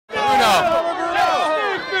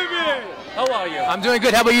are you? I'm doing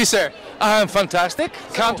good. How about you, sir? I'm fantastic.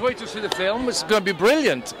 Can't wait to see the film. It's going to be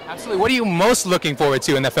brilliant. Absolutely. What are you most looking forward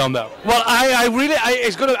to in the film, though? Well,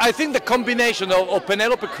 I think the combination of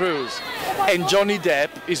Penelope Cruz and Johnny Depp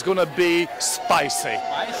is going to be spicy.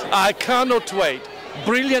 I cannot wait.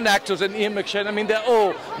 Brilliant actors, and Ian McShane. I mean,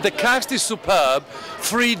 the cast is superb.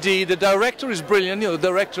 3D. The director is brilliant. The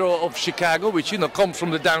director of Chicago, which comes from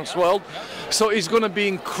the dance world. So it's going to be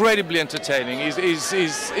incredibly entertaining.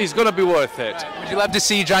 It's going to be worth it. Would you love to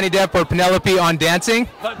see Johnny Depp or Penelope on Dancing?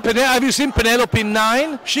 Have you seen Penelope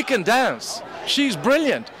 9? She can dance. She's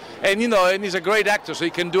brilliant. And and he's a great actor, so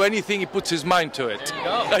he can do anything he puts his mind to it. There you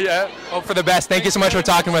go. Yeah. Hope for the best. Thank you so much for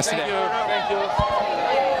talking with us today. Thank you.